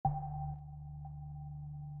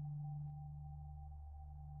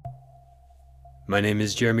My name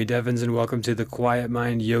is Jeremy Devins, and welcome to the Quiet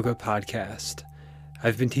Mind Yoga Podcast.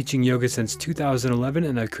 I've been teaching yoga since 2011,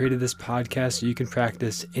 and I've created this podcast so you can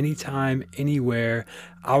practice anytime, anywhere,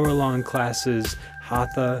 hour-long classes,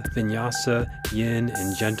 Hatha, Vinyasa, Yin,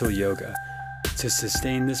 and gentle yoga. To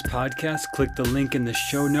sustain this podcast, click the link in the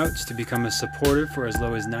show notes to become a supporter for as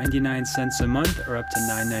low as 99 cents a month or up to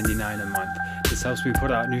 $9.99 a month. This helps me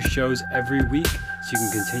put out new shows every week so you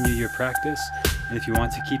can continue your practice. And if you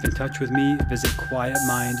want to keep in touch with me, visit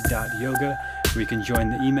quietmind.yoga, where you can join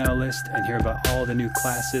the email list and hear about all the new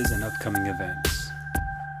classes and upcoming events.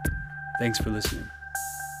 Thanks for listening.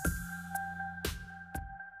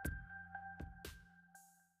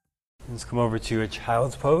 Let's come over to a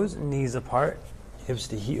child's pose, knees apart, hips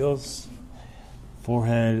to heels,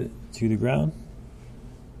 forehead to the ground.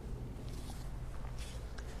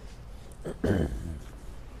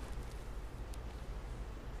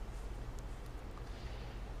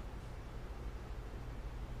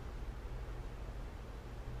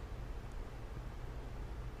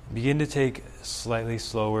 Begin to take slightly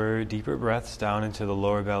slower, deeper breaths down into the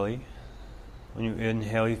lower belly. When you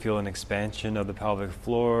inhale, you feel an expansion of the pelvic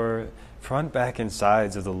floor, front, back, and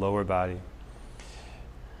sides of the lower body,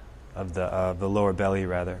 of the lower belly,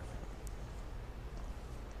 rather.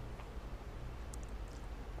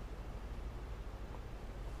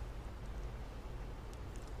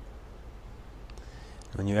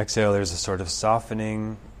 When you exhale, there's a sort of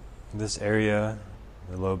softening of this area,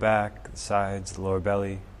 the low back, the sides, the lower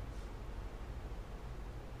belly.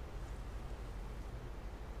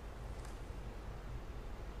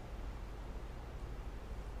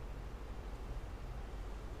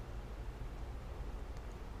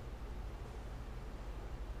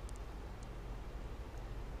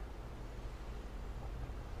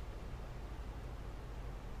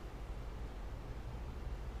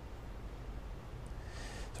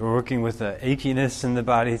 So we're working with achiness in the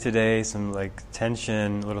body today, some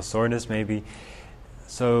tension, a little soreness maybe.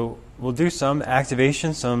 So we'll do some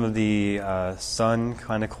activation, some of the sun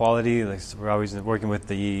kind of quality. We're always working with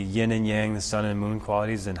the yin and yang, the sun and moon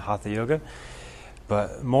qualities in Hatha yoga.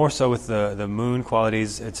 But more so with the moon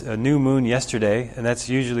qualities. It's a new moon yesterday, and that's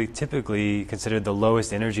typically considered the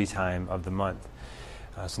lowest energy time of the month.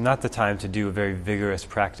 So not the time to do a very vigorous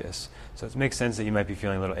practice. So it makes sense that you might be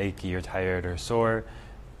feeling a little achy or tired or sore.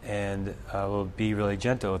 And we'll be really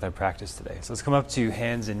gentle with our practice today. So let's come up to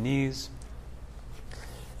hands and knees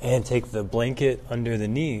and take the blanket under the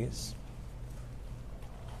knees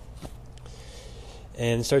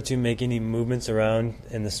and start to make any movements around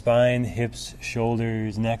in the spine, hips,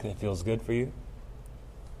 shoulders, neck that feels good for you.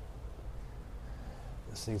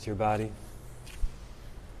 Listening to your body.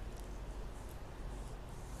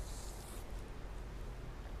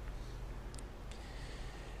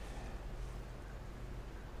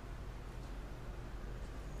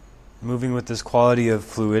 Moving with this quality of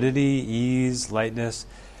fluidity, ease, lightness,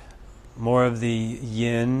 more of the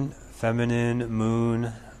yin, feminine,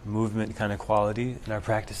 moon, movement kind of quality in our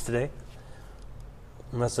practice today.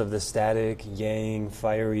 Less of the static, yang,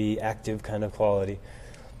 fiery, active kind of quality.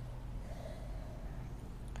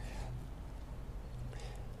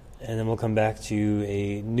 And then we'll come back to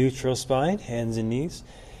a neutral spine, hands and knees,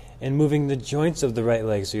 and moving the joints of the right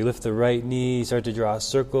leg. So you lift the right knee, start to draw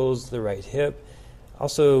circles, the right hip.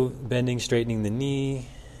 Also bending, straightening the knee,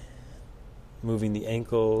 moving the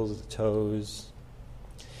ankles, the toes.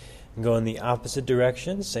 And go in the opposite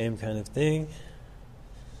direction, same kind of thing.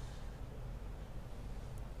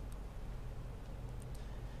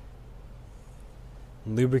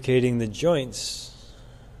 Lubricating the joints,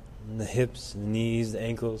 the hips, the knees, the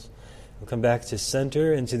ankles. We'll come back to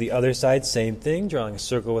center and to the other side, same thing, drawing a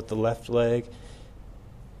circle with the left leg.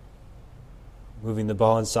 Moving the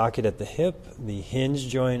ball and socket at the hip, the hinge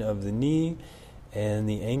joint of the knee, and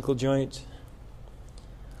the ankle joint.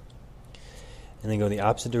 And then go the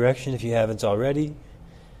opposite direction if you haven't already.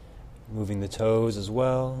 Moving the toes as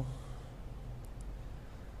well.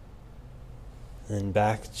 And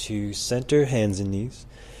back to center, hands and knees.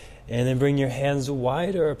 And then bring your hands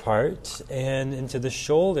wider apart and into the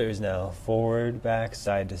shoulders now. Forward, back,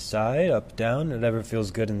 side to side, up, down, whatever feels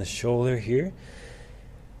good in the shoulder here.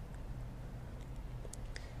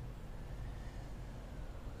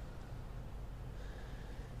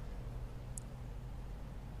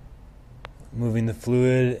 Moving the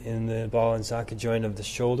fluid in the ball and socket joint of the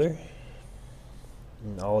shoulder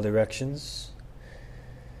in all directions.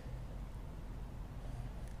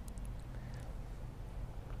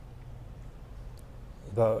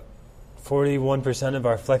 About 41% of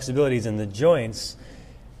our flexibility is in the joints,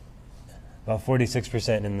 about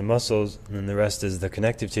 46% in the muscles, and then the rest is the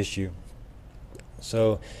connective tissue.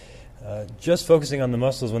 So just focusing on the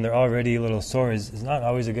muscles when they're already a little sore is not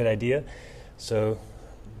always a good idea. So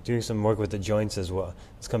doing some work with the joints as well.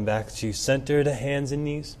 Let's come back to center to hands and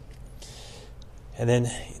knees. And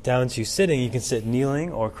then down to sitting. You can sit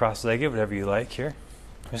kneeling or cross-legged, whatever you like here.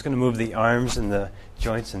 I'm just going to move the arms and the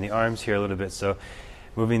joints and the arms here a little bit. So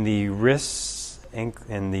moving the wrists and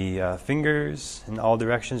the fingers in all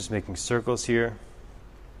directions, making circles here.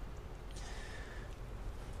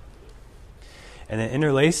 And then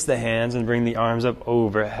interlace the hands and bring the arms up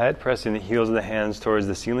overhead, pressing the heels of the hands towards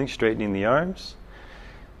the ceiling, straightening the arms.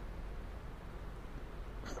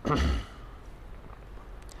 And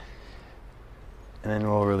then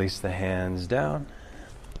we'll release the hands down.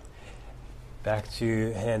 Back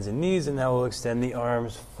to hands and knees, and now we'll extend the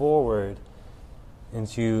arms forward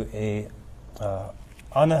into a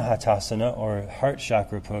Anahatasana, or heart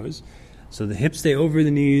chakra pose. So the hips stay over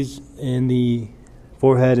the knees and the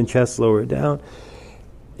forehead and chest lower down.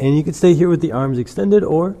 And you can stay here with the arms extended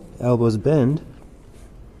or elbows bend,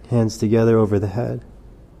 hands together over the head.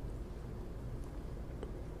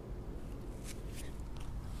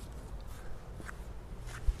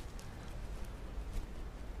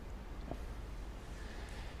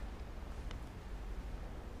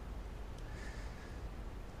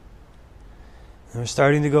 And we're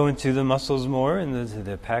starting to go into the muscles more, and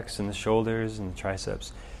the pecs and the shoulders and the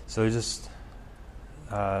triceps. So just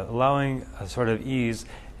allowing a sort of ease,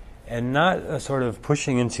 and not a sort of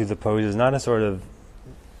pushing into the poses, not a sort of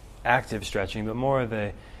active stretching, but more of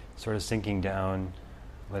a sort of sinking down,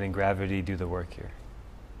 letting gravity do the work here.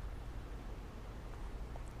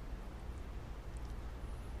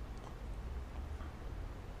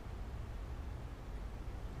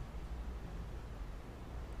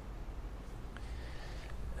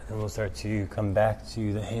 And we'll start to come back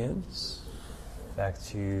to the hands, back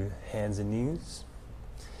to hands and knees.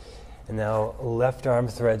 And now left arm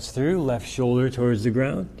threads through, left shoulder towards the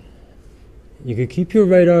ground. You could keep your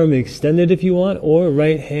right arm extended if you want, or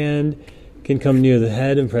right hand can come near the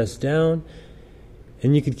head and press down.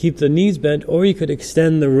 And you could keep the knees bent, or you could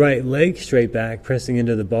extend the right leg straight back, pressing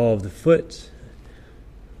into the ball of the foot.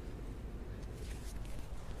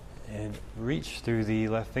 And reach through the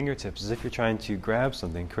left fingertips as if you're trying to grab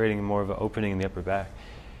something, creating more of an opening in the upper back.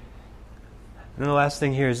 And then the last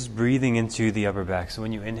thing here is just breathing into the upper back. So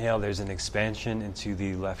when you inhale, there's an expansion into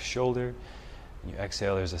the left shoulder. When you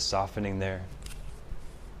exhale, there's a softening there.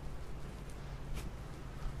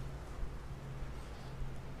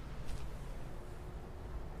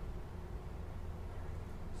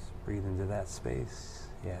 Just breathe into that space.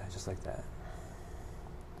 Yeah, just like that.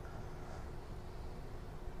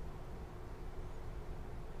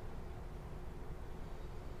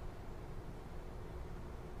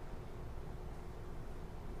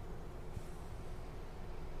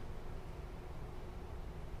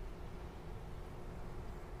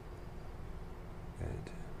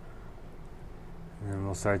 And then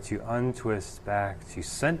we'll start to untwist back to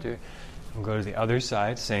center. We'll go to the other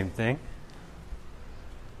side, same thing.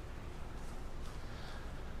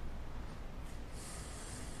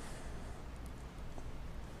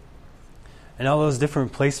 And all those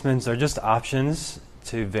different placements are just options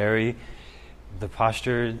to vary the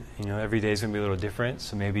posture. You know, every day is going to be a little different.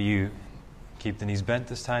 So maybe you keep the knees bent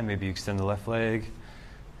this time. Maybe you extend the left leg.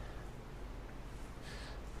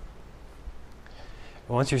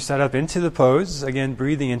 Once you're set up into the pose, again,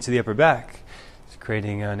 breathing into the upper back. It's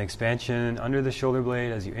creating an expansion under the shoulder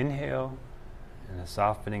blade as you inhale, and a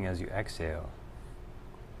softening as you exhale.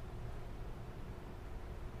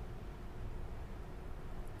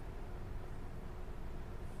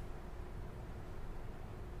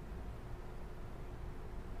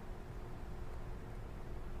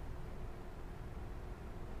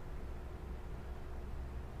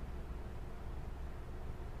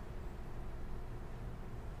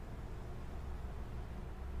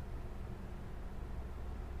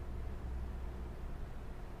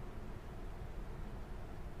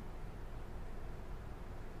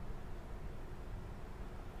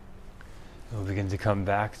 We'll begin to come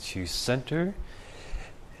back to center,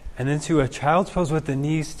 and then to a child's pose with the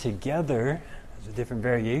knees together. There's a different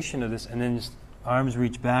variation of this, and then just arms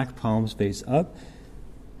reach back, palms face up,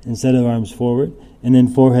 instead of arms forward, and then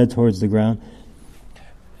forehead towards the ground.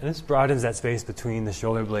 And this broadens that space between the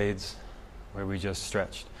shoulder blades where we just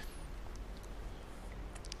stretched.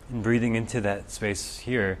 And breathing into that space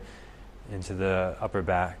here, into the upper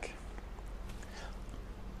back.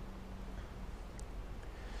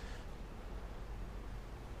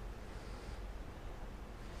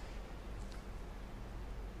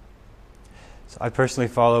 So I personally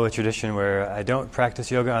follow a tradition where I don't practice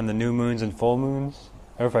yoga on the new moons and full moons.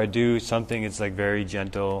 Or if I do something, it's like very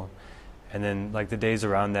gentle, And then like the days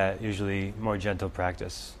around that, usually more gentle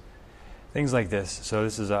practice. Things like this. So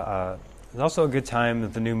this is it's also a good time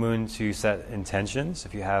with the new moon to set intentions.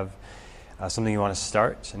 If you have something you want to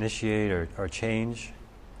start, initiate, or change.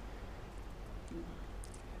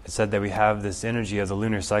 It's said that we have this energy of the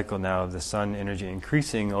lunar cycle now, of the sun energy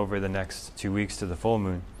increasing over the next 2 weeks to the full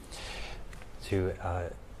moon to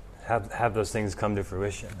have those things come to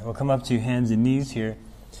fruition. We'll come up to hands and knees here,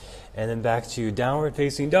 and then back to downward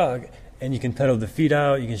facing dog. And you can pedal the feet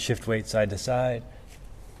out, you can shift weight side to side.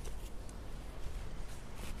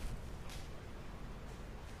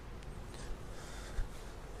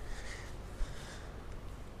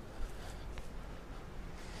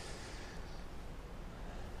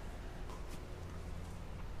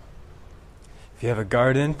 If you have a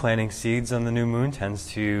garden, planting seeds on the new moon tends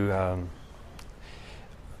to,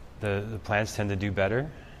 the plants tend to do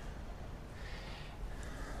better.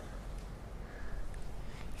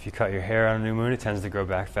 If you cut your hair on a new moon, it tends to grow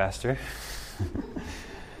back faster.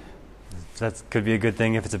 That could be a good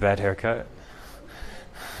thing if it's a bad haircut.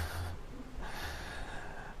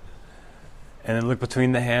 And then look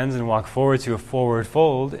between the hands and walk forward to a forward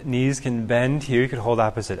fold. Knees can bend here. You could hold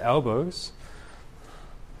opposite elbows.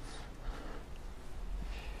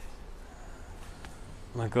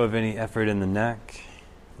 Let go of any effort in the neck.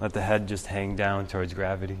 Let the head just hang down towards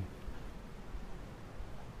gravity.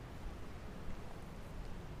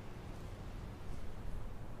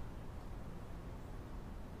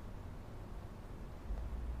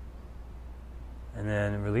 And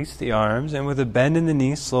then release the arms, and with a bend in the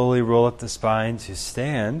knees, slowly roll up the spine to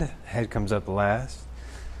stand. Head comes up last.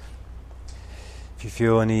 If you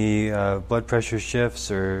feel any blood pressure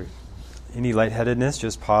shifts or any lightheadedness,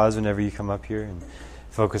 just pause whenever you come up here and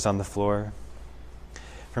focus on the floor.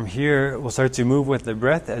 From here, we'll start to move with the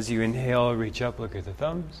breath. As you inhale, reach up, look at the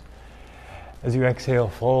thumbs. As you exhale,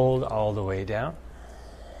 fold all the way down.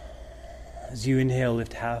 As you inhale,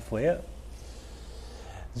 lift halfway up.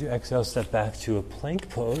 As you exhale, step back to a plank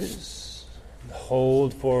pose.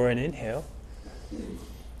 Hold for an inhale.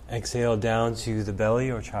 Exhale down to the belly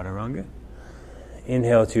or chaturanga.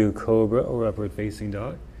 Inhale to cobra or upward facing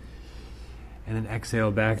dog. And then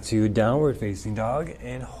exhale back to downward facing dog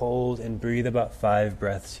and hold and breathe about 5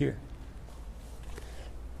 breaths here.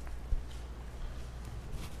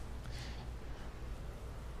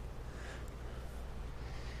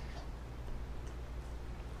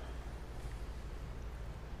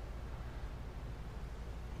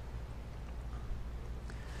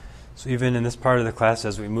 So even in this part of the class,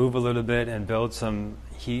 as we move a little bit and build some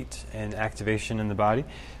heat and activation in the body,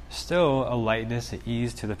 still a lightness, an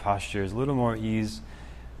ease to the postures, a little more ease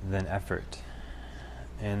than effort.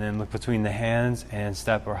 And then look between the hands and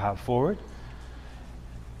step or hop forward.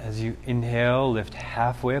 As you inhale, lift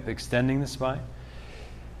halfway up, extending the spine.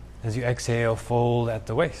 As you exhale, fold at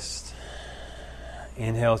the waist.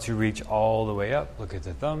 Inhale to reach all the way up, look at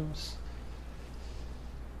the thumbs.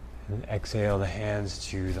 And exhale the hands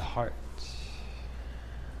to the heart.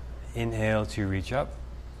 Inhale to reach up.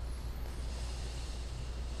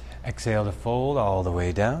 Exhale to fold all the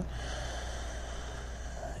way down.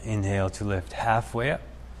 Inhale to lift halfway up.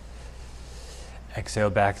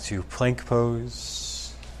 Exhale back to plank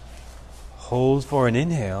pose. Hold for an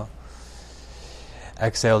inhale.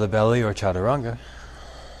 Exhale to belly or chaturanga.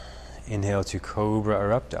 Inhale to cobra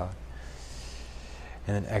or up dog.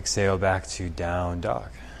 And then exhale back to down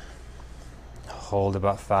dog. Hold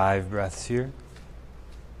about 5 breaths here.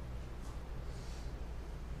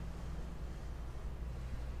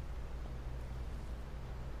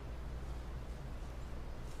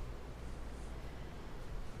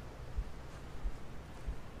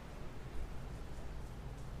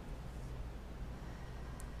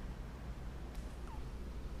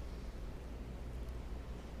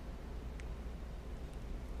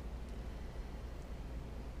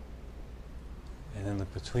 And then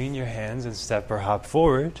look between your hands and step or hop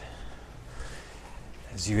forward.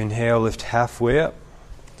 As you inhale, lift halfway up.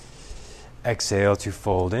 Exhale to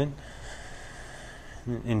fold in.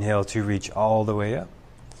 Inhale to reach all the way up.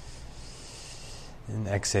 And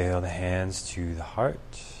exhale the hands to the heart.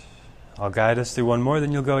 I'll guide us through one more,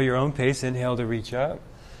 then you'll go at your own pace. Inhale to reach up.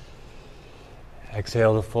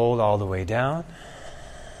 Exhale to fold all the way down.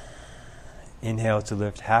 Inhale to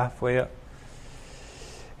lift halfway up.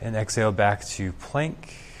 And exhale back to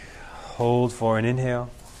plank. Hold for an inhale.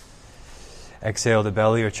 Exhale to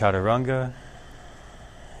belly or chaturanga.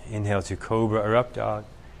 Inhale to cobra or up dog.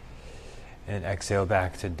 And exhale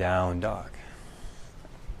back to down dog.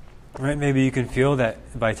 All right, maybe you can feel that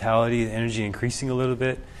vitality, the energy increasing a little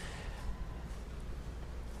bit.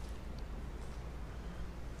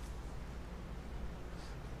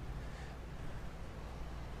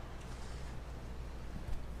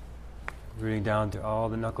 Rooting down to all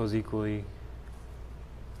the knuckles equally.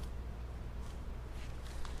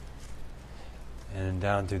 And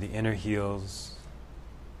down through the inner heels.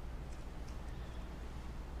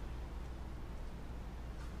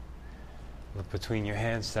 Look between your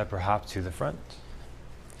hands, step or hop to the front.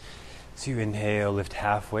 So you inhale, lift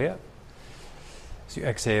halfway up. So you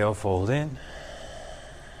exhale, fold in.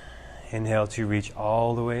 Inhale to reach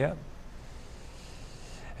all the way up.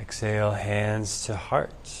 Exhale, hands to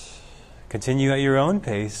heart. Continue at your own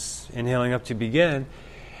pace, inhaling up to begin,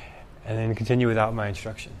 and then continue without my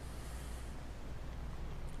instruction.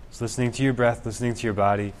 So listening to your breath, listening to your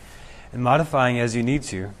body, and modifying as you need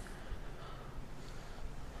to.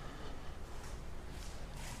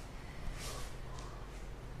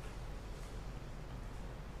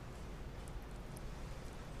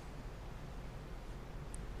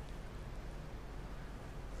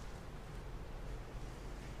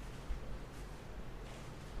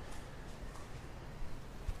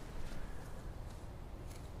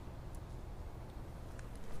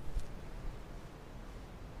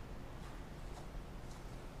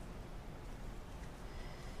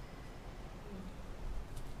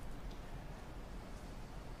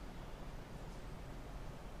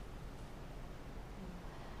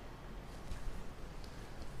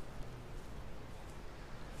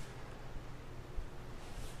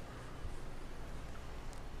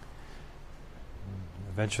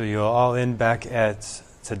 Eventually you'll all end back at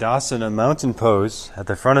Tadasana, mountain pose, at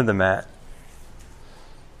the front of the mat.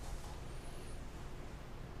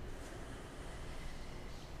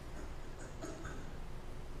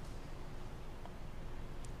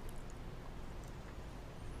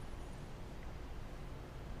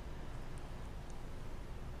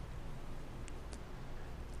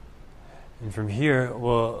 And from here,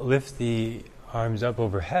 we'll lift the arms up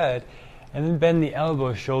overhead and then bend the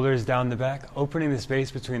elbows, shoulders down the back, opening the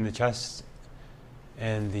space between the chest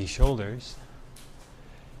and the shoulders.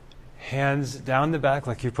 Hands down the back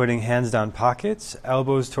like you're putting hands down pockets,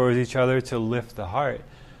 elbows towards each other to lift the heart.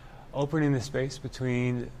 Opening the space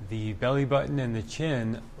between the belly button and the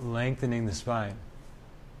chin, lengthening the spine.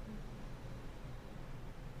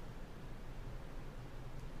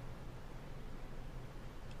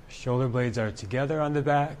 Shoulder blades are together on the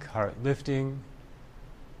back, heart lifting.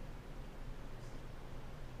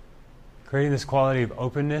 Creating this quality of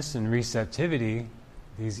openness and receptivity,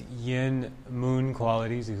 these yin moon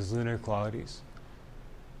qualities, these lunar qualities.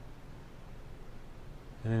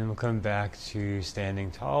 And then we'll come back to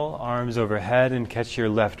standing tall, arms overhead, and catch your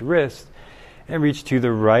left wrist and reach to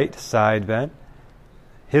the right side bend.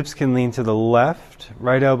 Hips can lean to the left,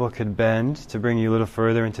 right elbow could bend to bring you a little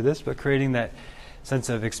further into this, but creating that sense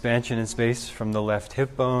of expansion in space from the left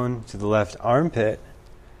hip bone to the left armpit,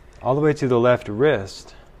 all the way to the left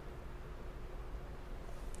wrist.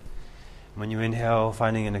 When you inhale,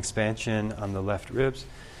 finding an expansion on the left ribs.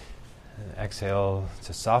 Exhale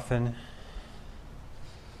to soften.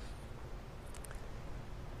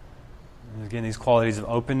 And again, these qualities of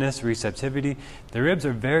openness, receptivity. The ribs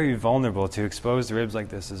are very vulnerable. To expose the ribs like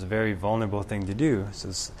this is a very vulnerable thing to do. So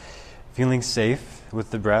it's feeling safe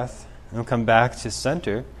with the breath. And we'll come back to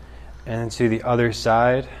center and to the other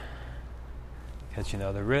side. Catching the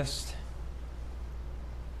other wrist.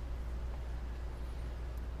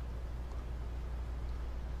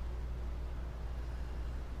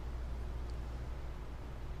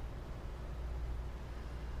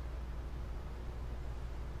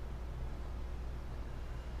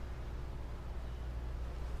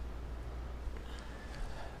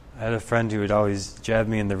 I had a friend who would always jab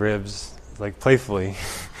me in the ribs, like playfully.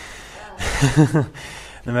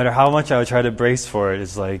 No matter how much I would try to brace for it,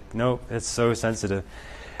 it's like, nope, it's so sensitive.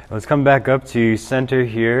 Let's come back up to center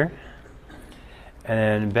here. And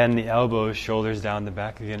then bend the elbows, shoulders down the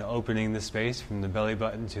back. Again, opening the space from the belly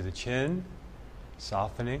button to the chin.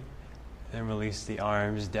 Softening. And release the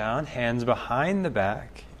arms down. Hands behind the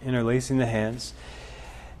back. Interlacing the hands.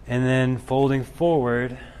 And then folding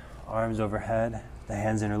forward. Arms overhead. The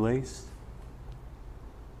hands interlaced.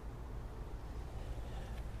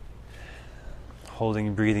 Holding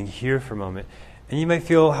and breathing here for a moment. And you might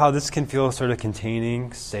feel how this can feel sort of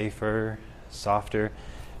containing, safer, softer.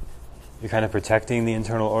 You're kind of protecting the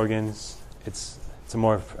internal organs. It's a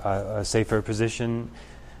more a safer position.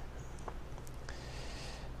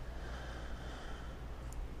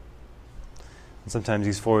 And sometimes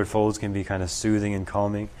these forward folds can be kind of soothing and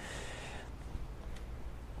calming.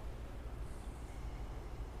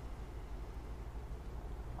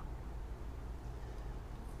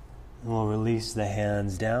 And we'll release the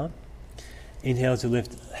hands down. Inhale to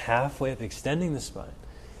lift halfway up, extending the spine.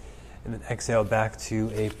 And then exhale back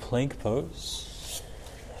to a plank pose.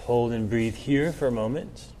 hold and breathe here for a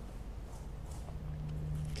moment.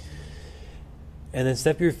 And then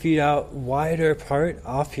step your feet out wider apart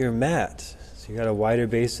off your mat. So you got a wider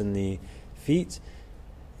base in the feet.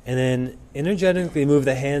 And then energetically move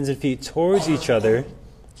the hands and feet towards each other.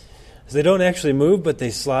 So they don't actually move, but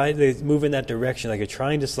they move in that direction, like you're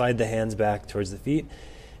trying to slide the hands back towards the feet.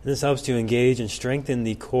 And this helps to engage and strengthen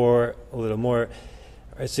the core a little more.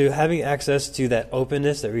 All right, so having access to that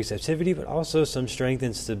openness, that receptivity, but also some strength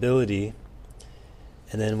and stability.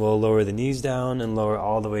 And then we'll lower the knees down and lower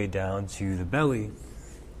all the way down to the belly.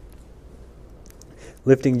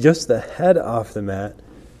 Lifting just the head off the mat.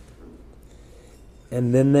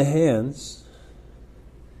 And then the hands.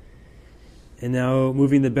 And now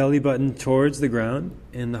moving the belly button towards the ground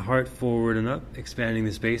and the heart forward and up, expanding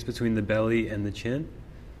the space between the belly and the chin.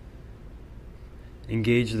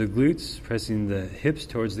 Engage the glutes, pressing the hips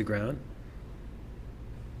towards the ground.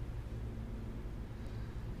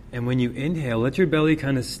 And when you inhale, let your belly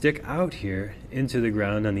kind of stick out here into the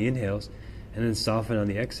ground on the inhales, and then soften on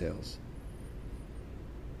the exhales.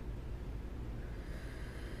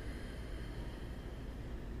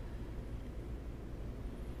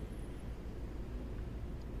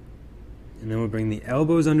 And then we'll bring the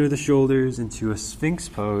elbows under the shoulders into a Sphinx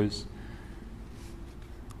pose.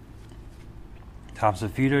 Tops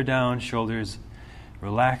of feet are down, shoulders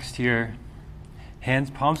relaxed here.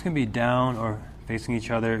 Palms can be down or facing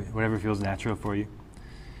each other, whatever feels natural for you.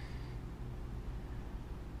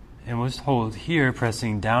 And we'll just hold here,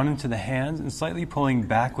 pressing down into the hands and slightly pulling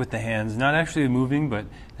back with the hands, not actually moving, but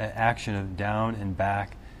that action of down and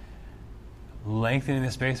back, lengthening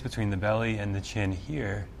the space between the belly and the chin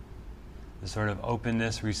here, the sort of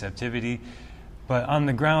openness, receptivity, but on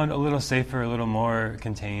the ground a little safer, a little more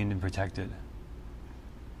contained and protected.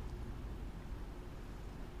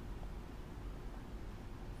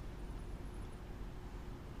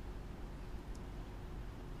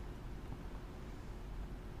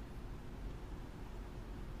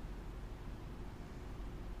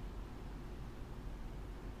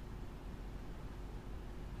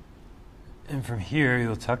 And from here,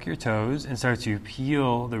 you'll tuck your toes and start to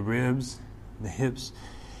peel the ribs, the hips,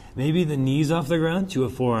 maybe the knees off the ground to a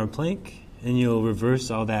forearm plank, and you'll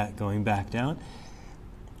reverse all that going back down.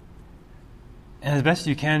 And as best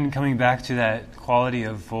you can, coming back to that quality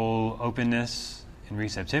of full openness and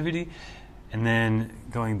receptivity, and then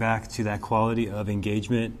going back to that quality of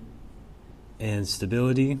engagement and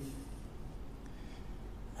stability,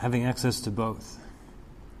 having access to both.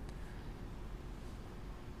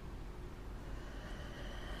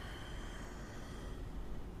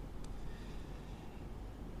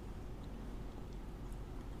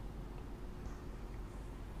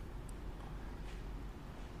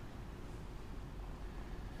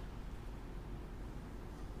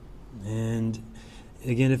 And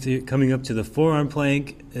again, if you're coming up to the forearm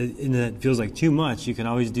plank and that feels like too much, you can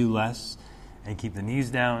always do less and keep the knees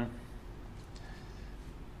down.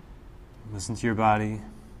 Listen to your body.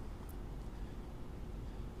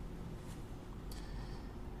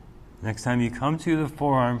 Next time you come to the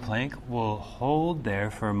forearm plank, we'll hold there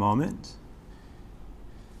for a moment.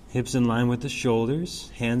 Hips in line with the shoulders,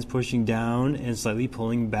 hands pushing down and slightly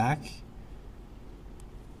pulling back.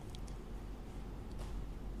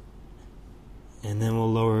 And then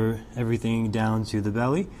we'll lower everything down to the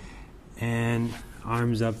belly. And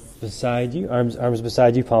arms up beside you, arms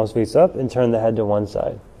beside you, palms face up, and turn the head to one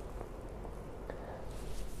side.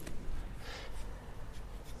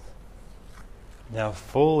 Now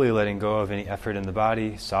fully letting go of any effort in the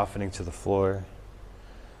body, softening to the floor.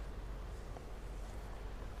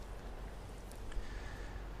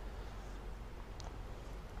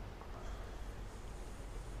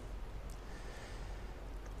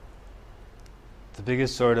 The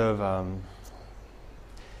biggest sort of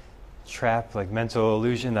trap, like mental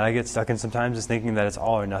illusion that I get stuck in sometimes is thinking that it's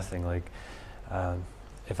all or nothing. Like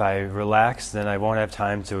if I relax, then I won't have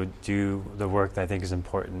time to do the work that I think is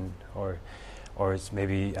important, or it's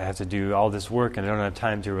maybe I have to do all this work and I don't have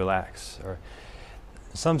time to relax, or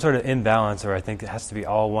some sort of imbalance, or I think it has to be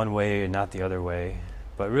all one way and not the other way.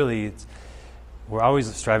 But really, we're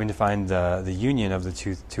always striving to find the union of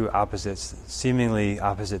the two opposites, seemingly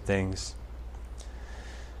opposite things.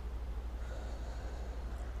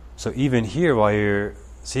 So even here, while you're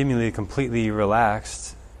seemingly completely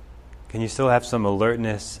relaxed, can you still have some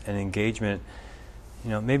alertness and engagement?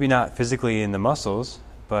 You know, maybe not physically in the muscles,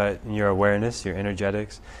 but in your awareness, your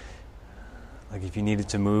energetics. Like if you needed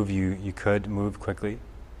to move, you could move quickly.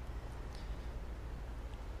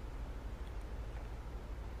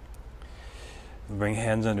 Bring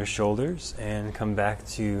hands under shoulders and come back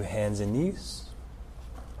to hands and knees.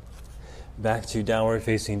 Back to downward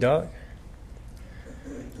facing dog.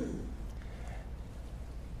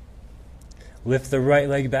 Lift the right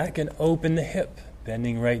leg back and open the hip,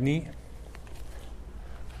 bending right knee.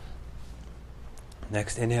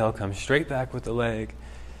 Next inhale, come straight back with the leg.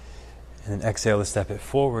 And then exhale to step it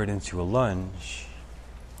forward into a lunge.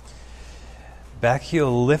 Back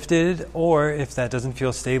heel lifted, or if that doesn't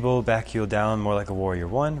feel stable, back heel down, more like a warrior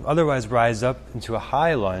one. Otherwise, rise up into a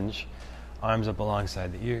high lunge, arms up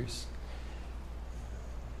alongside the ears.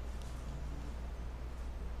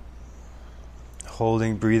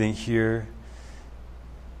 Holding, breathing here.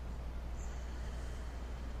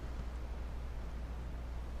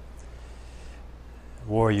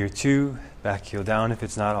 Warrior two, back heel down if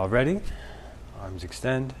it's not already. Arms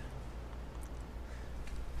extend.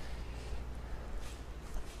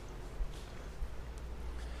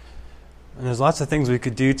 And there's lots of things we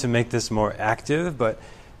could do to make this more active, but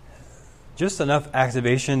just enough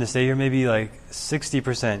activation to stay here, maybe like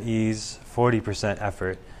 60% ease, 40%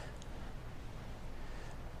 effort.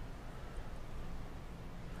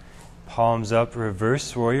 Palms up,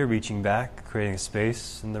 reverse warrior, reaching back, creating a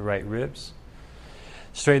space in the right ribs.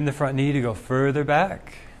 Straighten the front knee to go further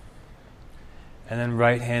back. And then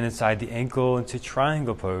right hand inside the ankle into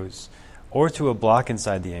triangle pose, or to a block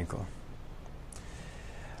inside the ankle.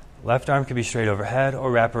 Left arm can be straight overhead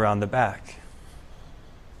or wrap around the back.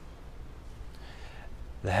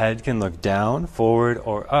 The head can look down, forward,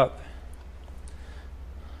 or up.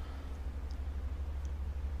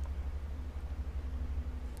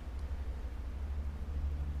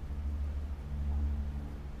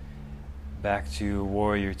 Back to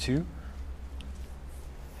warrior two.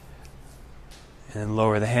 And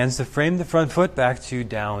lower the hands to frame the front foot back to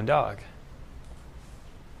down dog.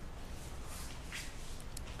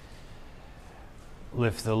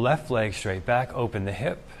 Lift the left leg straight back, open the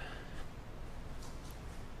hip.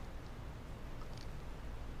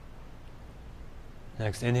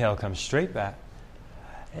 Next inhale, come straight back.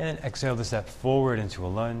 And exhale to step forward into a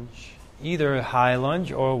lunge. Either a high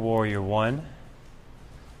lunge or warrior one.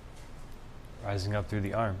 Rising up through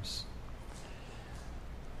the arms.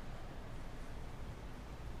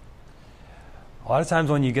 A lot of times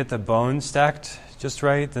when you get the bones stacked just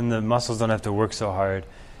right, then the muscles don't have to work so hard.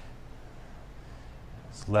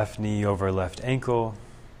 Left knee over left ankle.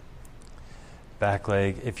 Back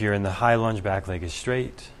leg, if you're in the high lunge, back leg is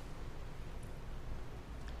straight.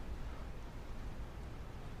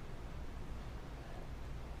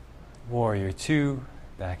 Warrior two,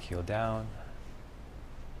 back heel down.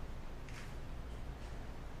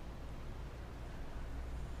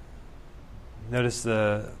 Notice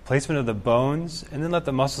the placement of the bones, and then let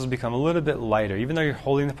the muscles become a little bit lighter. Even though you're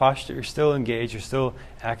holding the posture, you're still engaged, you're still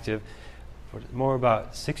active. More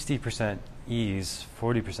about 60% ease,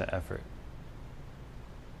 40% effort.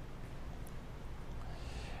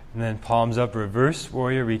 And then palms up, reverse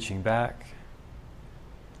warrior, reaching back.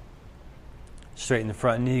 Straighten the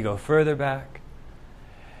front knee, go further back.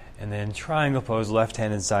 And then triangle pose, left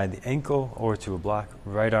hand inside the ankle or to a block,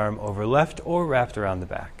 right arm over left or wrapped around the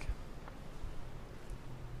back.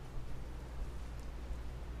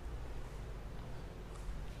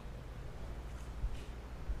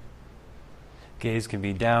 Gaze can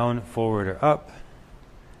be down, forward, or up,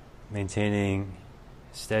 maintaining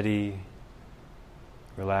steady,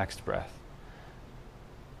 relaxed breath.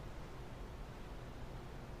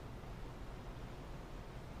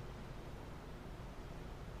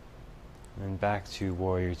 And back to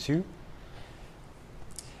warrior two.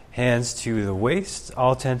 Hands to the waist,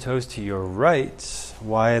 all 10 toes to your right,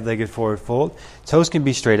 wide-legged forward fold. Toes can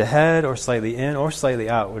be straight ahead or slightly in or slightly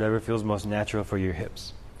out, whatever feels most natural for your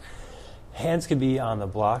hips. Hands can be on the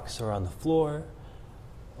blocks or on the floor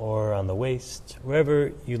or on the waist,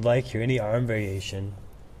 wherever you'd like here, any arm variation.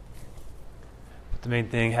 The main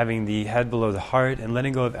thing, having the head below the heart and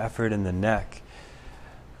letting go of effort in the neck.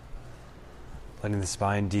 Letting the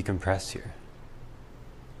spine decompress here.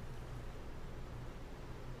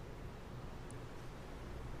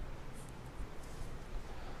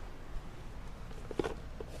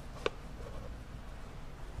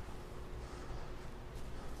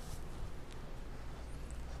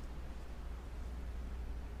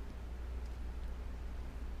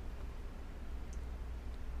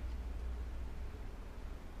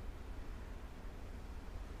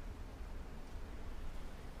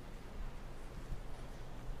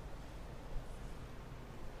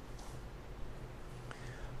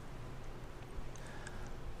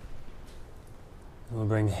 We'll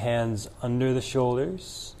bring hands under the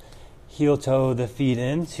shoulders, heel toe the feet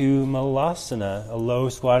into Malasana, a low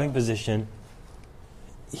squatting position.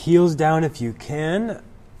 Heels down if you can,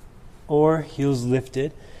 or heels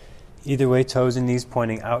lifted. Either way, toes and knees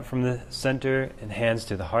pointing out from the center and hands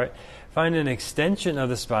to the heart. Find an extension of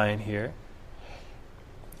the spine here.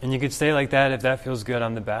 And you could stay like that if that feels good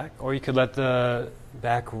on the back. Or you could let the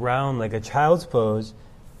back round like a child's pose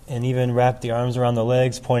and even wrap the arms around the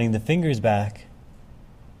legs, pointing the fingers back.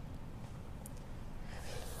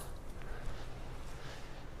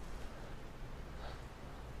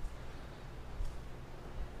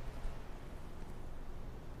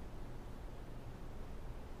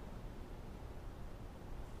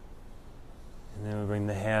 And then we'll bring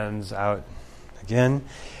the hands out again.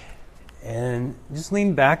 And just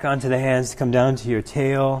lean back onto the hands to come down to your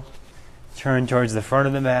tail. Turn towards the front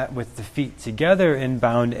of the mat with the feet together in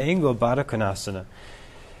bound angle, Baddha Konasana.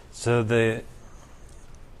 So the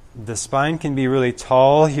spine can be really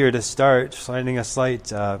tall here to start, finding a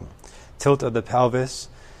slight tilt of the pelvis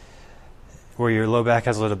where your low back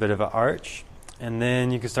has a little bit of an arch. And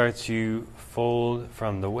then you can start to fold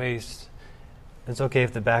from the waist. It's okay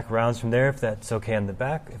if the back rounds from there, if that's okay on the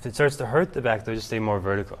back. If it starts to hurt the back, though, just stay more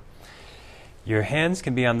vertical. Your hands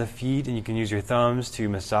can be on the feet, and you can use your thumbs to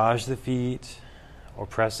massage the feet or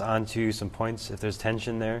press onto some points if there's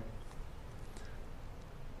tension there.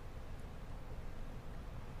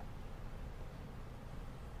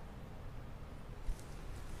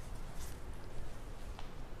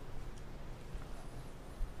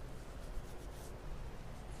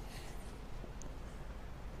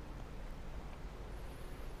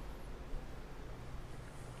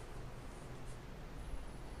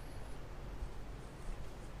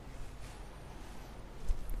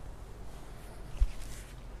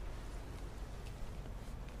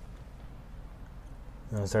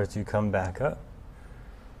 And start to come back up.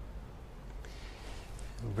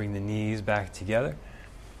 Bring the knees back together.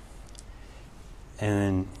 And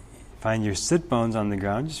then find your sit bones on the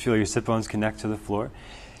ground. Just feel your sit bones connect to the floor.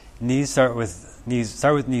 Start with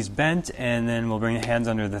knees bent, and then we'll bring the hands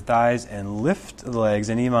under the thighs and lift the legs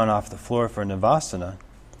and even off the floor for Navasana.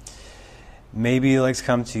 Maybe the legs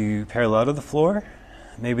come to parallel to the floor.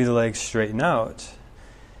 Maybe the legs straighten out.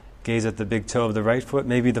 Gaze at the big toe of the right foot.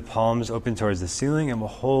 Maybe the palms open towards the ceiling, and we'll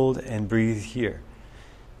hold and breathe here.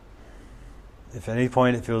 If at any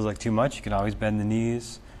point it feels like too much, you can always bend the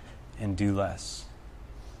knees and do less.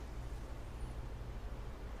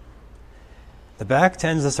 The back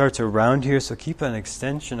tends to start to round here, so keep an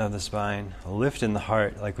extension of the spine, a lift in the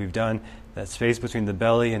heart like we've done, that space between the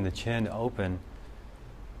belly and the chin open.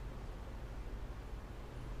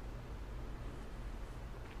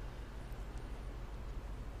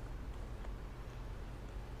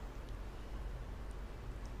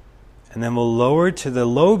 And then we'll lower to the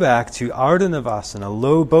low back to Ardha Navasana,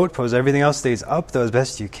 low boat pose. Everything else stays up though as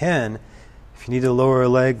best you can. If you need to lower a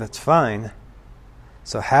leg, that's fine.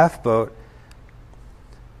 So half boat,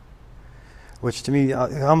 which to me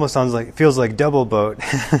almost feels like double boat.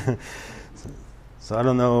 So I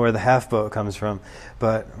don't know where the half boat comes from.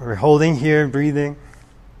 But we're holding here, breathing.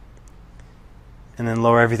 And then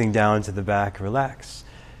lower everything down to the back, relax.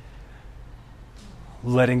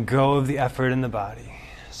 Letting go of the effort in the body.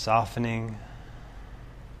 Softening.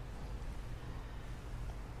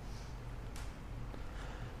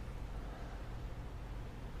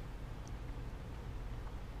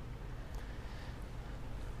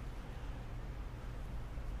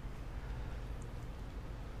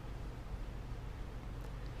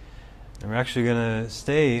 And we're actually going to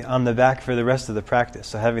stay on the back for the rest of the practice.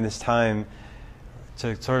 So having this time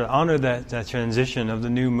to sort of honor that transition of the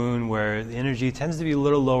new moon where the energy tends to be a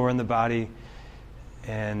little lower in the body.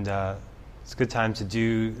 And it's a good time to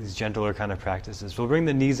do these gentler kind of practices. We'll bring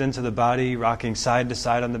the knees into the body, rocking side to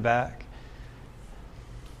side on the back.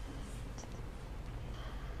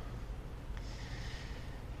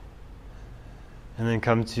 And then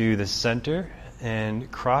come to the center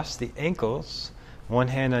and cross the ankles, one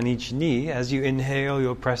hand on each knee. As you inhale,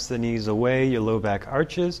 you'll press the knees away, your low back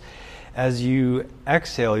arches. As you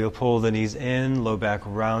exhale, you'll pull the knees in, low back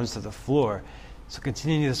rounds to the floor. So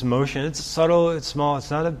continue this motion. It's subtle, it's small,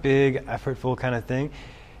 it's not a big, effortful kind of thing.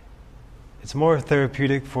 It's more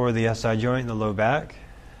therapeutic for the SI joint and the low back.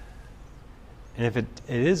 And if it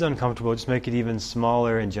is uncomfortable, just make it even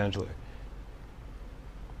smaller and gentler.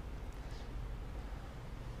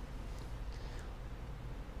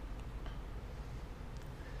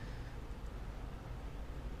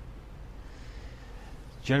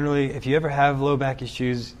 Generally, if you ever have low back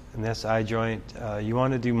issues in the SI joint, you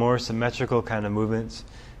want to do more symmetrical kind of movements,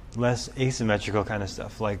 less asymmetrical kind of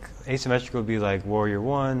stuff. Like asymmetrical would be like warrior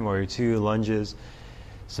 1, warrior 2, lunges.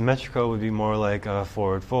 Symmetrical would be more like a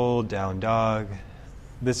forward fold, down dog.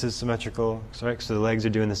 This is symmetrical, right? So the legs are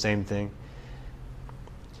doing the same thing.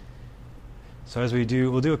 So as we'll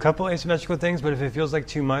do a couple asymmetrical things, but if it feels like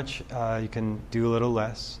too much, you can do a little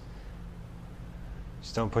less.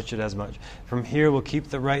 Just don't push it as much. From here, we'll keep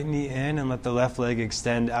the right knee in and let the left leg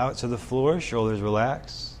extend out to the floor, shoulders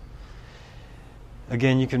relax.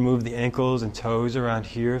 Again, you can move the ankles and toes around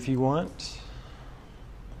here if you want.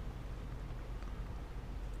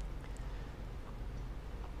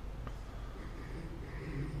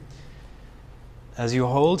 As you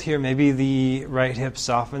hold here, maybe the right hip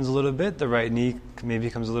softens a little bit. The right knee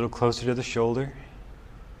maybe comes a little closer to the shoulder.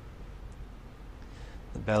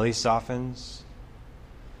 The belly softens.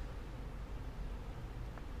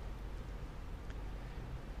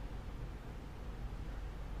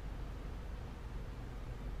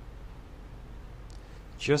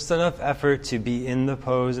 Just enough effort to be in the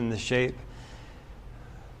pose and the shape,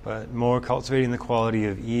 but more cultivating the quality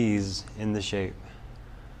of ease in the shape.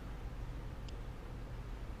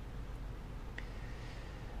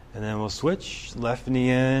 And then we'll switch. Left knee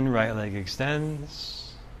in, right leg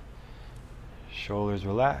extends. Shoulders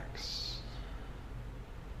relax.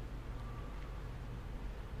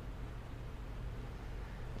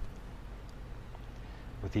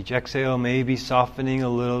 With each exhale, maybe softening a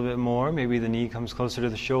little bit more. Maybe the knee comes closer to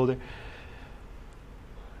the shoulder.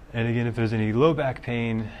 And again, if there's any low back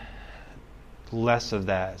pain, less of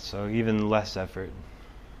that. So even less effort.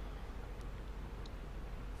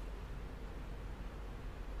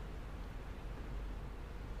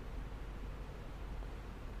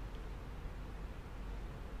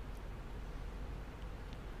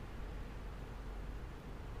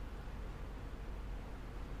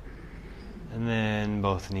 And then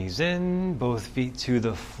both knees in, both feet to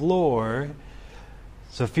the floor.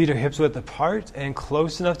 So feet are hips width apart and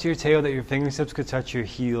close enough to your tail that your fingertips could touch your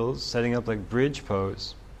heels, setting up like bridge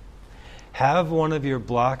pose. Have one of your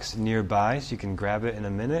blocks nearby so you can grab it in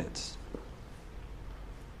a minute.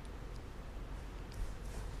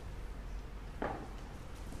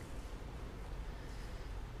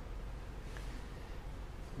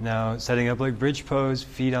 Now, setting up like bridge pose,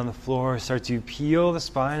 feet on the floor, start to peel the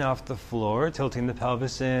spine off the floor, tilting the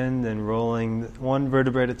pelvis in, then rolling one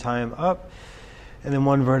vertebrae at a time up, and then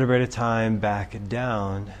one vertebrae at a time back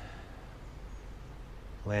down,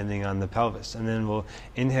 landing on the pelvis. And then we'll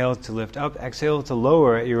inhale to lift up, exhale to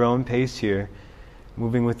lower at your own pace here,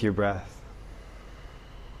 moving with your breath.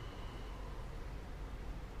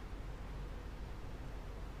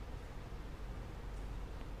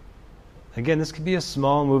 Again, this could be a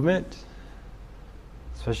small movement,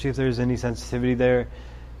 especially if there's any sensitivity there.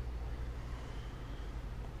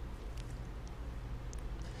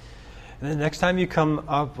 And then next time you come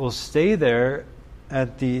up, we'll stay there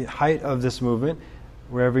at the height of this movement,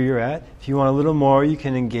 wherever you're at. If you want a little more, you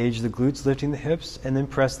can engage the glutes, lifting the hips, and then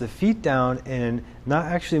press the feet down and not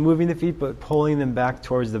actually moving the feet, but pulling them back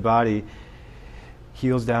towards the body.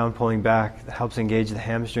 Heels down, pulling back. That helps engage the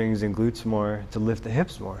hamstrings and glutes more to lift the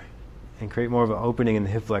hips more and create more of an opening in the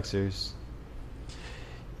hip flexors.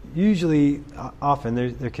 Usually, often,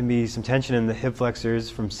 there can be some tension in the hip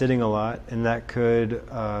flexors from sitting a lot, and that could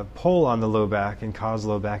pull on the low back and cause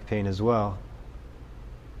low back pain as well.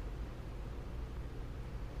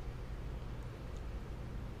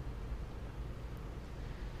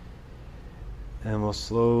 And we'll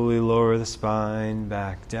slowly lower the spine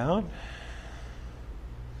back down.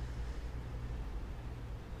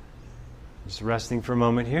 Just resting for a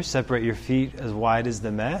moment here. Separate your feet as wide as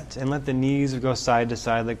the mat and let the knees go side to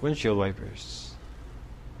side like windshield wipers.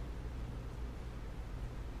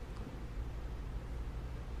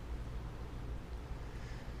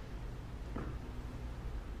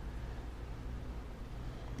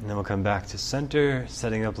 And then we'll come back to center,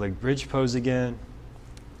 setting up like bridge pose again.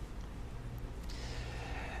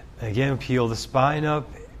 Again, peel the spine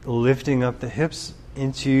up, lifting up the hips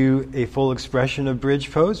into a full expression of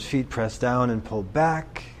bridge pose. Feet press down and pull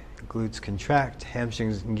back. Glutes contract,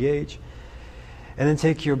 hamstrings engage. And then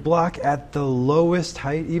take your block at the lowest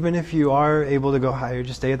height. Even if you are able to go higher,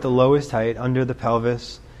 just stay at the lowest height under the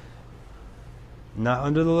pelvis. Not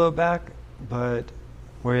under the low back, but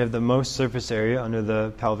where you have the most surface area under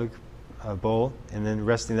the pelvic bowl. And then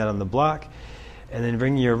resting that on the block. And then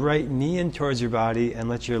bring your right knee in towards your body and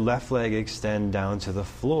let your left leg extend down to the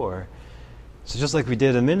floor. So just like we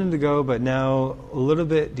did a minute ago, but now a little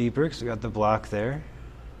bit deeper because we got the block there.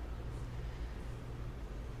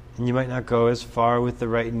 And you might not go as far with the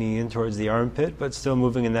right knee in towards the armpit, but still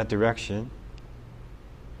moving in that direction.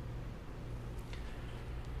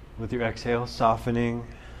 With your exhale, softening.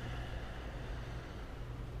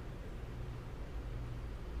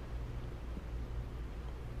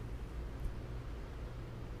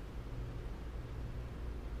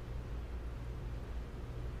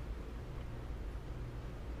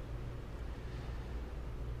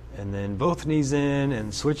 And then both knees in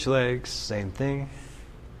and switch legs, same thing.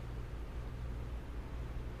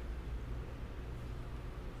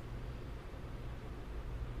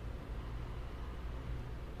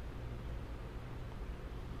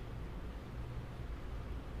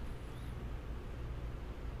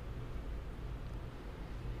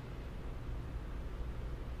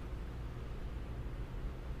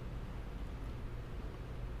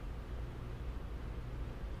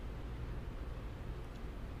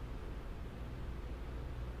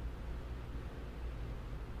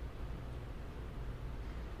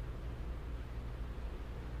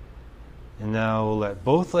 And now we'll let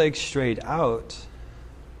both legs straight out.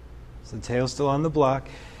 So the tail's still on the block.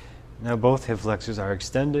 Now both hip flexors are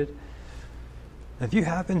extended. If you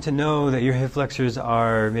happen to know that your hip flexors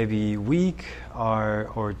are maybe weak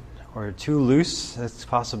or too loose, that's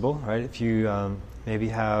possible, right? If you maybe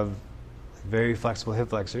have very flexible hip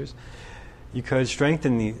flexors, you could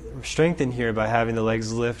strengthen here by having the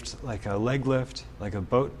legs lift like a leg lift, like a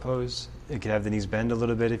boat pose. You could have the knees bend a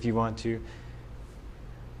little bit if you want to.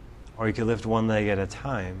 Or you could lift one leg at a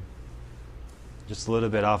time, just a little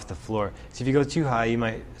bit off the floor. So if you go too high, you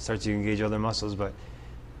might start to engage other muscles, but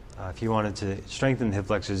if you wanted to strengthen the hip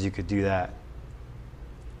flexors, you could do that.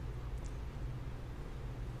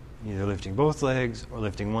 Either lifting both legs or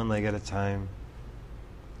lifting one leg at a time.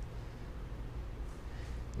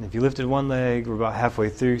 And if you lifted one leg, we're about halfway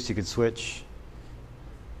through, so you could switch.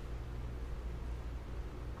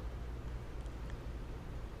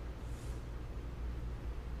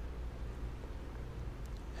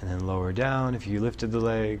 And then lower down if you lifted the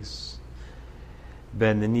legs.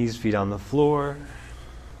 Bend the knees, feet on the floor.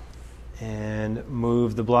 And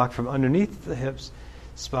move the block from underneath the hips,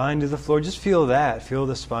 spine to the floor. Just feel that. Feel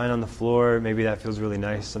the spine on the floor. Maybe that feels really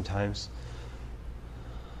nice sometimes.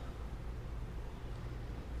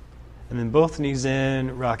 And then both knees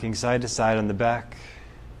in, rocking side to side on the back.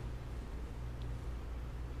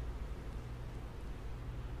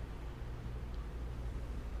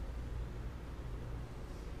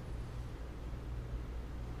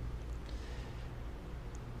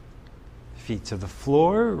 Feet to the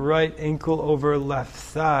floor, right ankle over left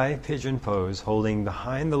thigh, pigeon pose, holding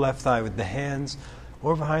behind the left thigh with the hands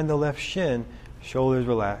or behind the left shin, shoulders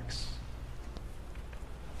relax.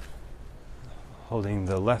 Holding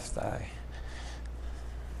the left thigh.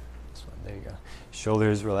 This one, there you go.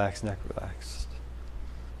 Shoulders relaxed, neck relaxed.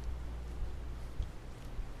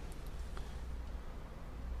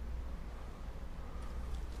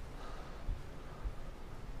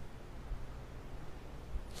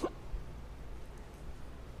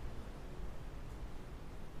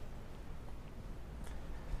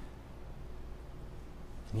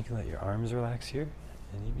 You can let your arms relax here,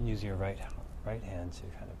 and even use your right hand to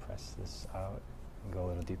kind of press this out and go a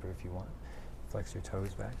little deeper if you want. Flex your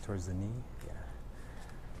toes back towards the knee. Yeah.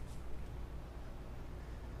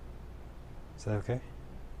 Is that okay?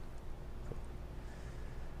 Cool.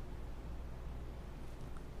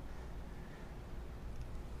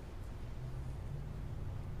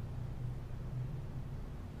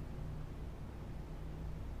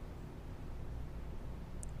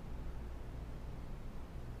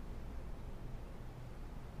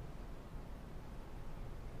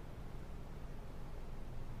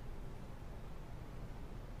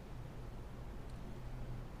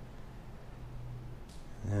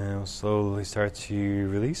 And we'll slowly start to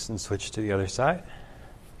release and switch to the other side.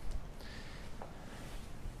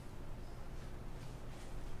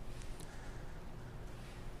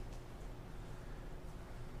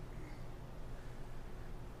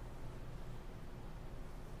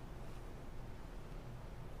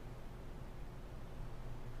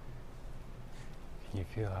 Can you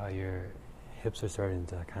feel how your hips are starting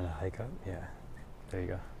to kind of hike up? Yeah, there you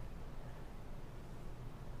go.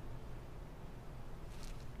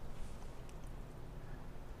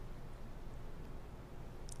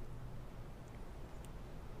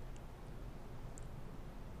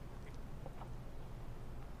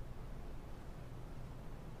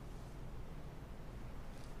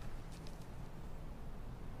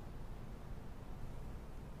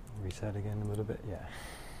 Reset again a little bit. Yeah.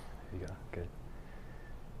 There you go. Good.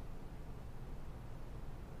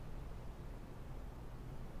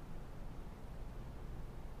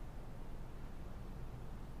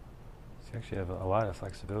 So you actually have a lot of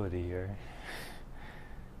flexibility here.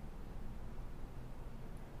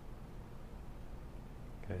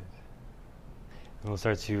 Good. And we'll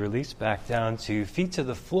start to release back down to feet to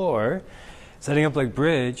the floor, setting up like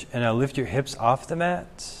bridge, and now lift your hips off the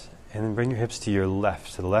mat. And then bring your hips to your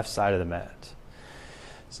left, to the left side of the mat.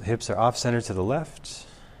 So hips are off center to the left.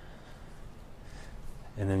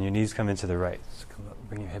 And then your knees come into the right. So come up,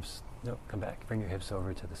 bring your hips, no, come back. Bring your hips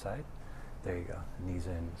over to the side. There you go. Knees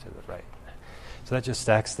in to the right. So that just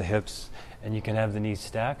stacks the hips. And you can have the knees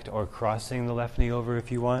stacked or crossing the left knee over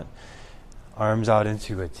if you want. Arms out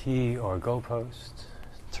into a T or a goalpost.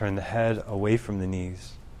 Turn the head away from the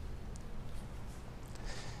knees.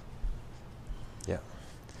 Yeah.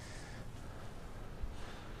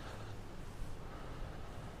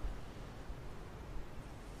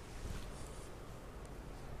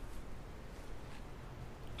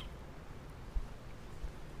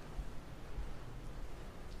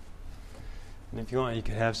 And if you want, you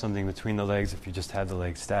could have something between the legs if you just had the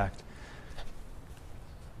legs stacked.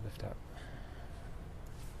 Lift up.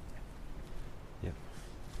 Yep.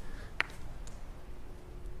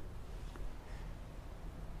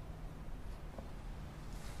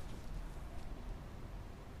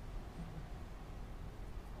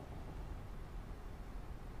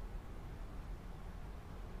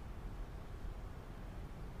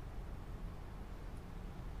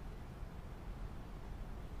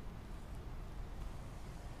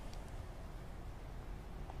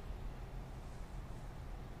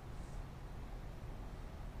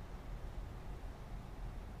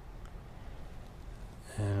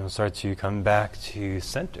 And we'll start to come back to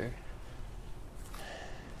center.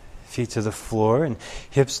 Feet to the floor and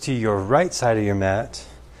hips to your right side of your mat.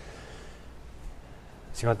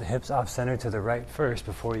 So you want the hips off center to the right first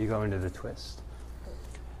before you go into the twist.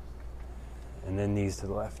 And then knees to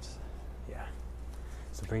the left. Yeah.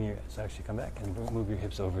 So actually come back and move your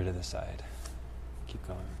hips over to the side. Keep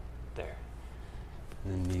going. There.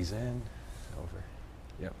 And then knees in, over.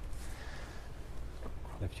 Yep.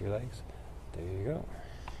 Lift your legs. There you go.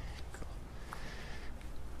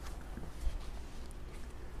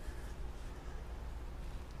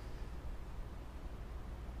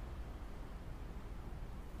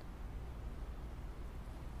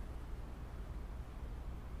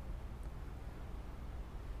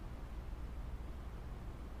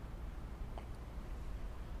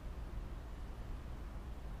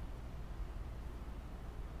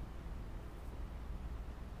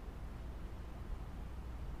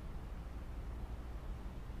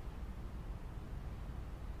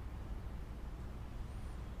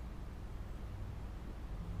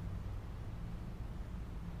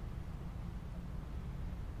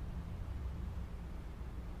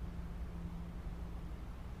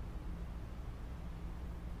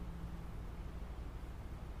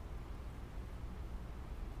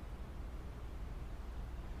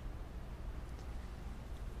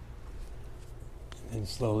 And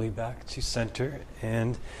slowly back to center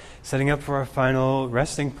and setting up for our final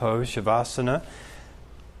resting pose, Shavasana.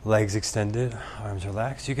 Legs extended, arms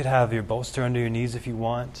relaxed. You could have your bolster under your knees if you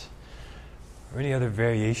want, or any other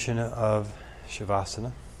variation of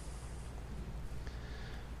Shavasana.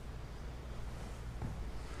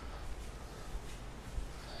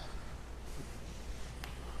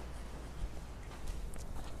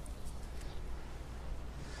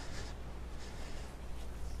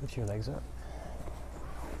 Lift your legs up.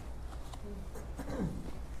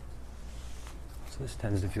 So this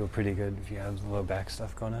tends to feel pretty good if you have the low back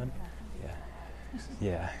stuff going on. Yeah.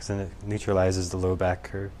 Yeah, because then it neutralizes the low back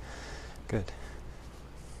curve. Good.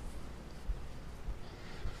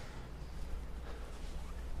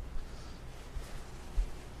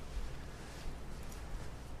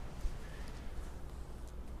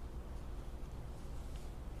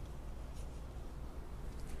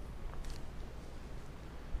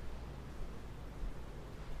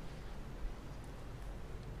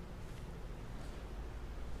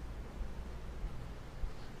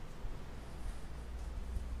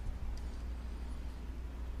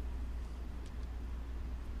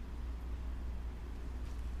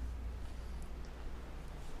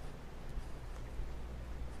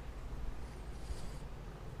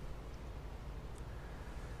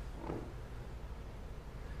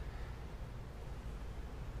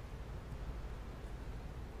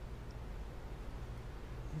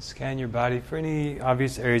 Scan your body for any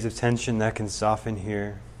obvious areas of tension that can soften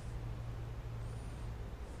here.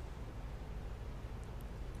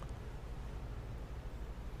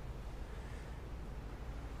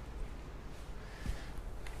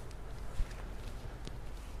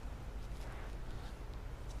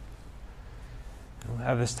 We'll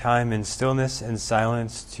have this time in stillness and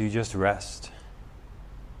silence to just rest.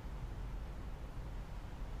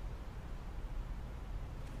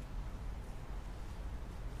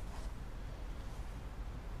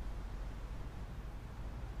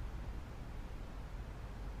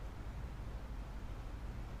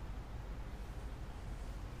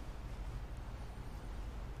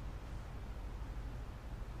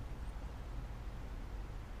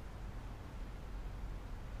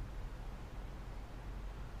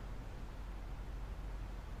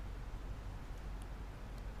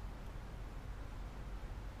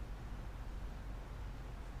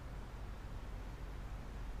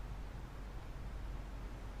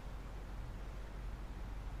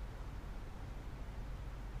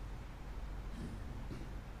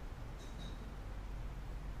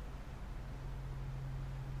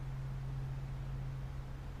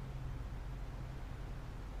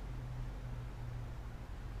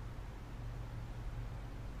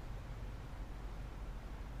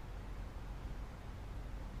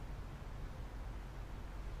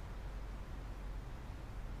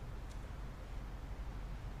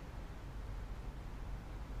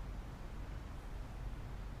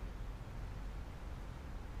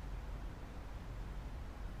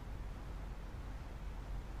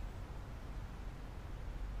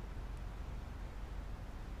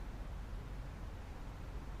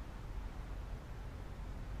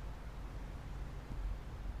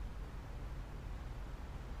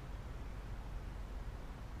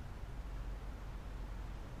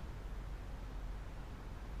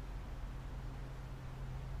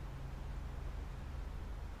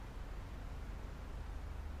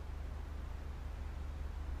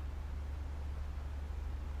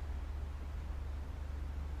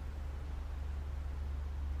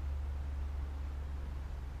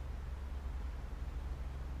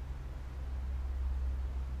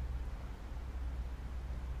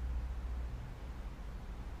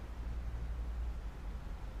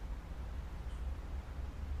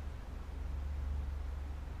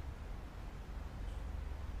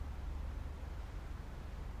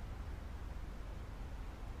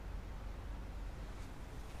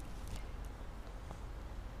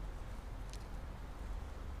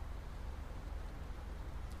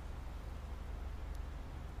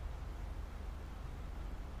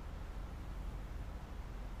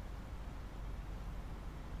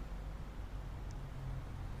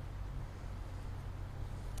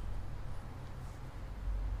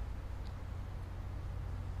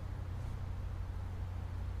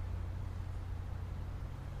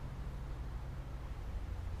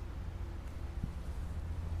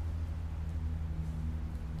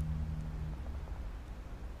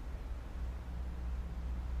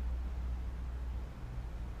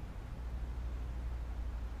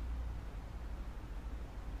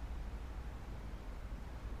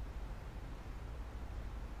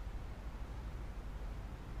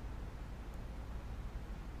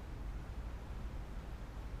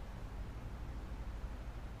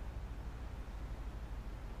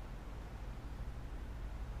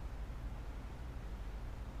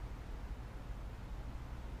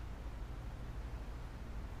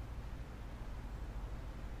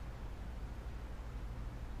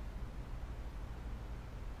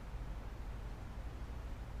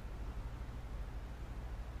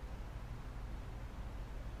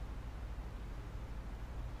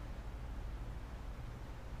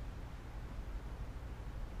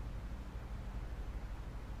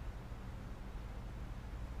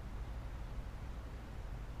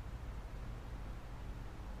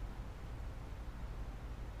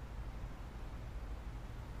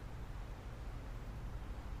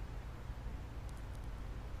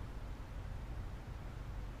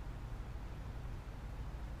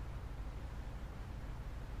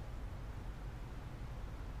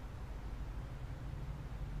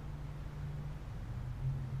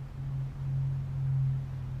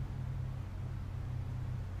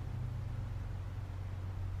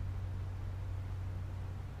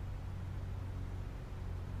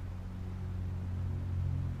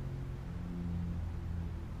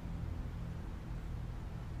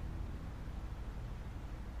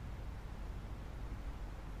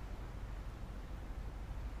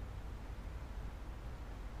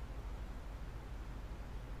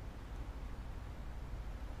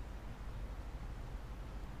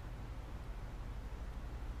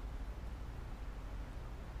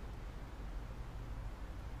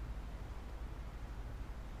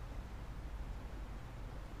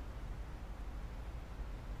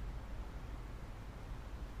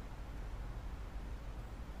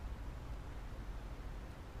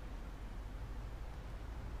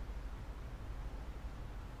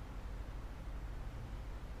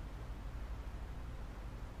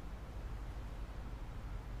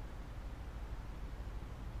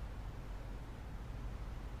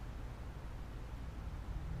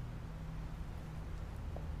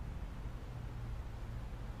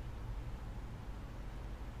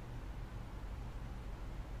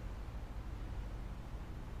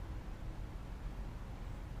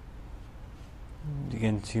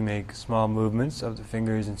 begin to make small movements of the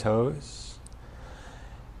fingers and toes,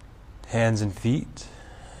 hands and feet,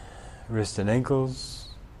 wrists and ankles.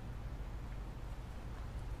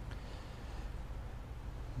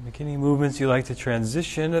 Make any movements you like to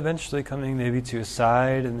transition, eventually coming maybe to a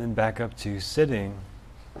side and then back up to sitting.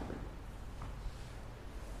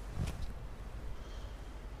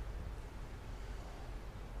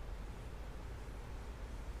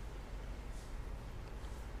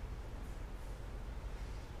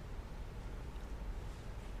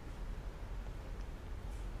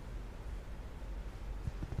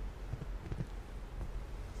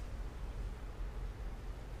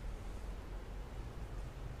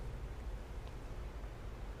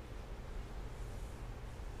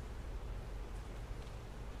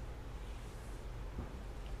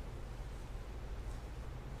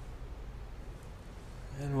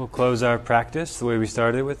 And we'll close our practice the way we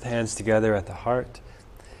started, with hands together at the heart.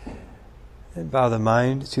 And bow the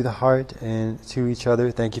mind to the heart and to each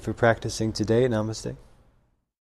other. Thank you for practicing today. Namaste.